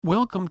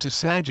Welcome to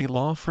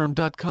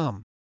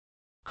sagilawfirm.com.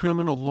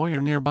 Criminal lawyer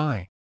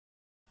nearby.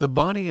 The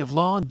body of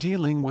law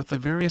dealing with the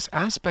various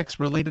aspects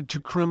related to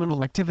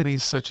criminal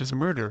activities such as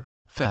murder,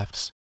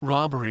 thefts,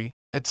 robbery,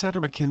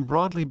 etc. can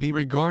broadly be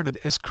regarded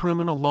as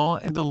criminal law,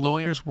 and the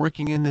lawyers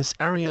working in this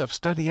area of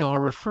study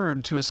are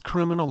referred to as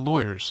criminal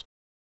lawyers.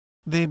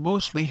 They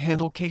mostly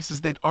handle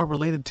cases that are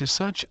related to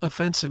such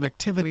offensive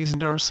activities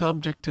and are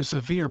subject to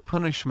severe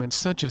punishments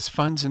such as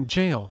fines and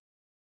jail.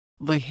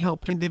 They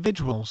help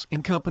individuals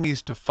and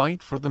companies to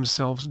fight for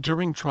themselves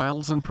during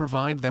trials and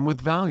provide them with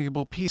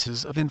valuable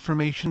pieces of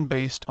information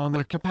based on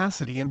their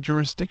capacity and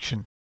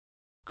jurisdiction.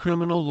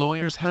 Criminal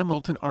lawyers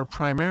Hamilton are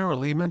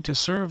primarily meant to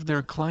serve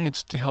their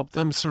clients to help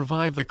them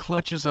survive the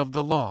clutches of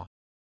the law.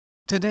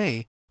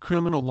 Today,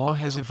 criminal law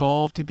has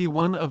evolved to be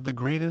one of the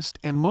greatest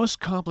and most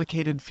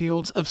complicated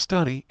fields of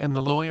study, and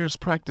the lawyers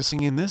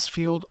practicing in this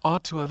field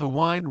ought to have a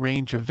wide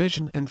range of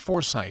vision and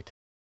foresight.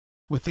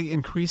 With the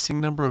increasing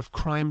number of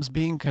crimes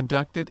being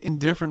conducted in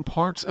different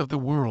parts of the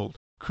world,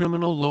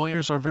 criminal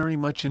lawyers are very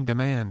much in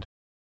demand.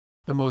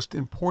 The most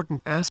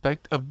important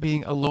aspect of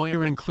being a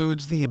lawyer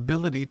includes the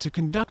ability to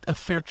conduct a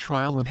fair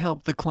trial and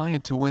help the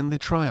client to win the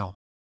trial.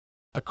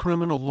 A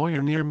criminal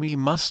lawyer near me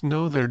must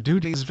know their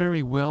duties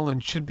very well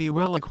and should be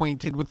well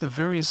acquainted with the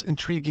various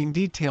intriguing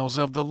details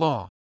of the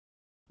law.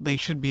 They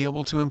should be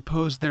able to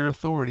impose their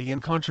authority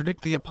and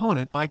contradict the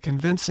opponent by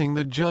convincing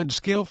the judge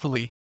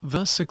skillfully,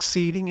 thus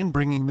succeeding in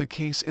bringing the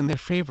case in their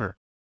favor.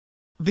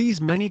 These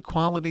many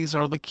qualities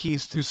are the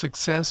keys to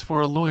success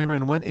for a lawyer,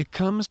 and when it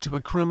comes to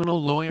a criminal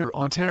lawyer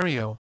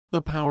Ontario,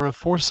 the power of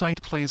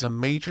foresight plays a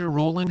major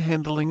role in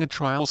handling a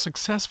trial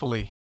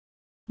successfully.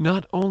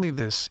 Not only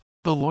this,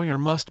 the lawyer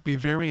must be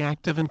very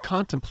active in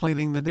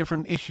contemplating the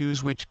different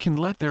issues which can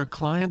let their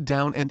client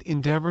down and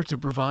endeavor to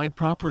provide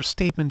proper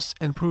statements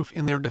and proof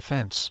in their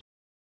defense.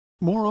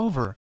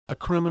 Moreover, a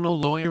criminal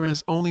lawyer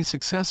is only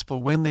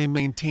successful when they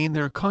maintain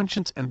their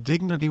conscience and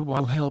dignity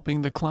while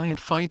helping the client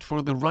fight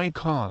for the right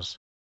cause.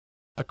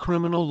 A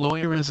criminal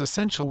lawyer is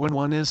essential when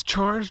one is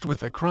charged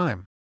with a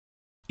crime.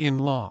 In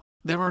law,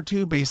 there are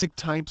two basic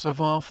types of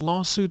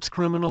lawsuits: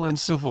 criminal and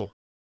civil.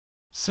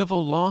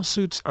 Civil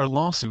lawsuits are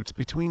lawsuits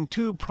between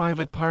two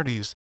private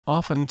parties,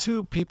 often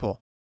two people.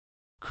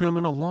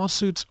 Criminal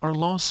lawsuits are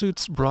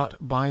lawsuits brought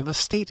by the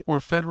state or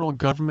federal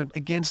government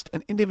against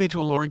an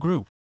individual or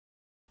group.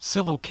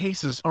 Civil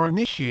cases are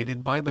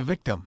initiated by the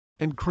victim,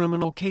 and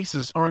criminal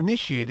cases are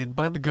initiated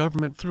by the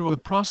government through a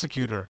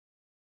prosecutor.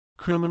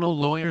 Criminal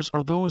lawyers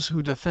are those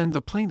who defend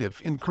the plaintiff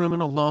in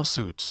criminal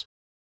lawsuits.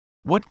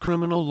 What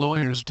criminal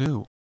lawyers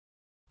do?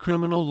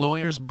 Criminal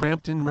lawyers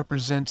Brampton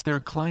represents their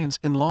clients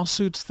in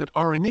lawsuits that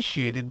are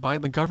initiated by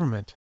the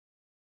government.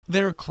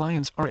 Their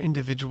clients are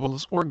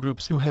individuals or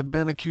groups who have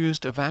been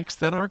accused of acts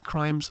that are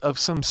crimes of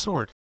some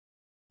sort.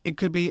 It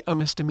could be a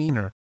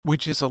misdemeanor,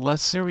 which is a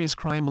less serious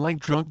crime like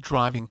drunk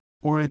driving,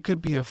 or it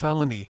could be a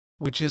felony,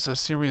 which is a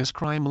serious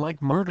crime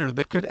like murder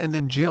that could end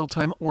in jail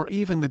time or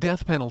even the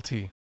death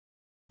penalty.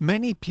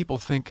 Many people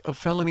think of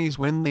felonies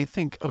when they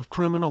think of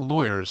criminal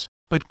lawyers,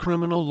 but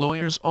criminal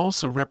lawyers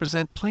also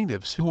represent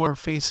plaintiffs who are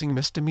facing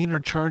misdemeanor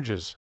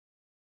charges.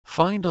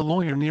 Find a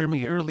lawyer near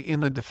me early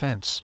in the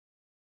defense.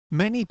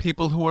 Many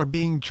people who are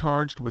being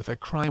charged with a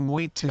crime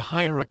wait to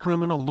hire a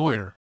criminal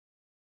lawyer.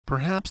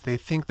 Perhaps they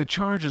think the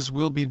charges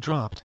will be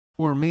dropped,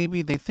 or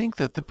maybe they think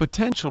that the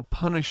potential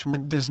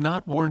punishment does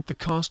not warrant the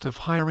cost of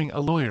hiring a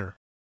lawyer.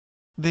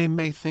 They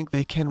may think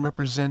they can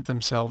represent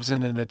themselves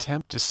in an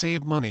attempt to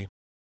save money.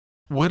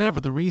 Whatever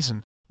the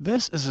reason,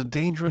 this is a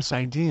dangerous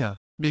idea,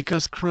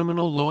 because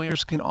criminal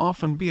lawyers can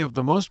often be of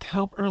the most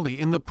help early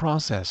in the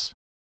process.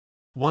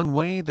 One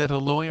way that a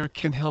lawyer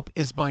can help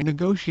is by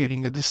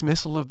negotiating a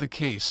dismissal of the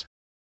case.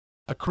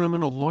 A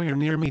criminal lawyer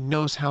near me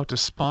knows how to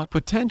spot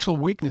potential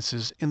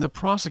weaknesses in the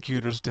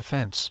prosecutor's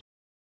defense.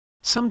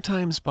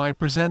 Sometimes by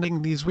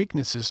presenting these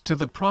weaknesses to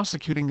the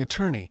prosecuting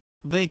attorney,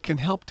 they can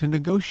help to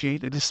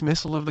negotiate a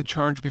dismissal of the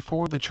charge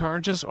before the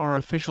charges are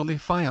officially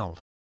filed.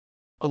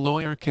 A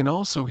lawyer can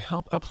also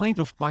help a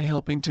plaintiff by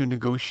helping to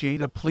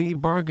negotiate a plea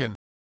bargain.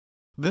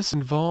 This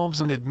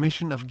involves an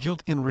admission of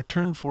guilt in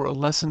return for a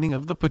lessening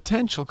of the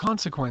potential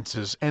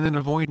consequences and an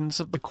avoidance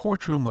of the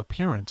courtroom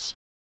appearance.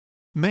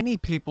 Many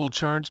people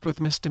charged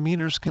with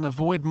misdemeanors can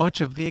avoid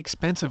much of the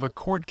expense of a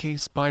court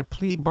case by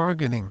plea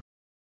bargaining.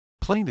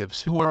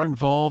 Plaintiffs who are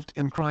involved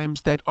in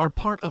crimes that are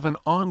part of an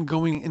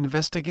ongoing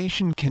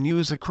investigation can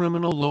use a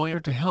criminal lawyer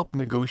to help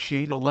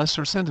negotiate a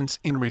lesser sentence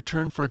in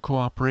return for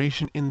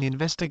cooperation in the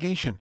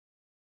investigation.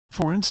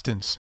 For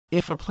instance,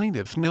 if a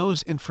plaintiff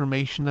knows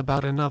information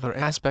about another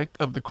aspect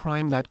of the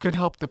crime that could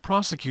help the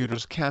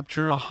prosecutors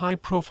capture a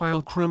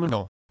high-profile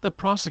criminal, the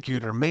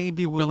prosecutor may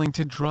be willing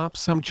to drop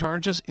some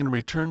charges in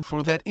return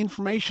for that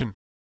information.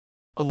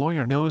 A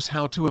lawyer knows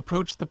how to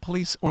approach the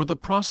police or the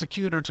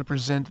prosecutor to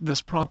present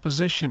this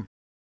proposition.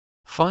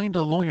 Find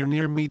a lawyer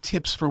near me.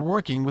 Tips for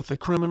working with a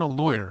criminal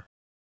lawyer.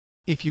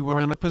 If you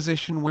are in a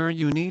position where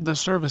you need the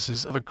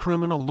services of a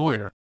criminal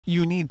lawyer,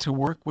 you need to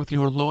work with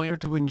your lawyer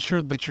to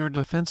ensure that your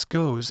defense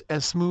goes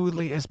as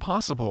smoothly as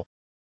possible.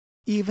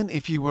 Even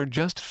if you are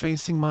just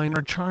facing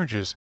minor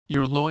charges,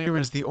 Your lawyer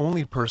is the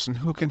only person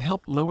who can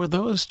help lower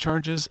those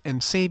charges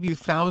and save you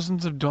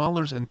thousands of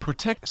dollars and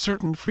protect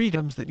certain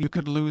freedoms that you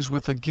could lose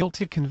with a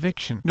guilty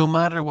conviction. No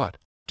matter what,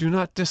 do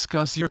not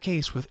discuss your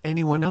case with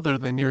anyone other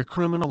than your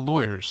criminal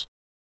lawyers.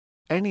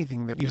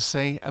 Anything that you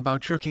say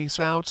about your case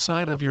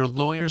outside of your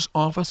lawyer's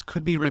office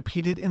could be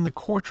repeated in the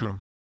courtroom.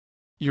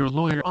 Your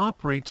lawyer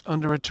operates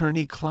under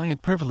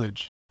attorney-client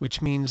privilege,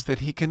 which means that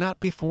he cannot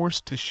be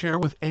forced to share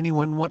with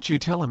anyone what you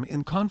tell him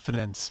in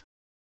confidence.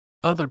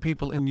 Other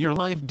people in your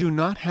life do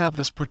not have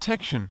this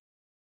protection.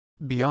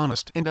 Be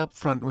honest and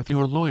upfront with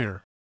your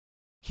lawyer.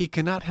 He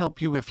cannot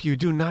help you if you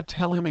do not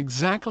tell him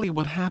exactly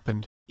what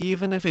happened,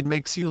 even if it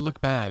makes you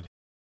look bad.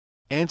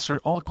 Answer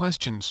all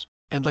questions,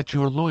 and let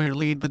your lawyer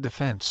lead the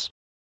defense.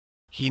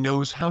 He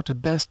knows how to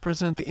best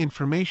present the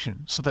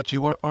information so that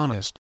you are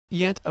honest,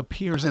 yet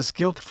appears as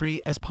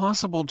guilt-free as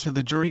possible to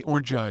the jury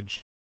or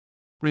judge.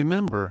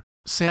 Remember,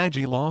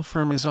 Saggi Law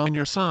Firm is on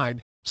your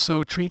side,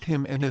 so treat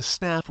him and his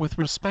staff with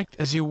respect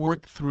as you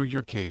work through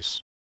your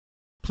case.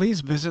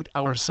 Please visit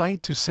our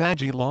site to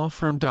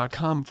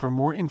saggilawfirm.com for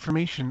more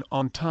information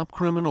on top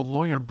criminal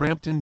lawyer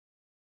Brampton.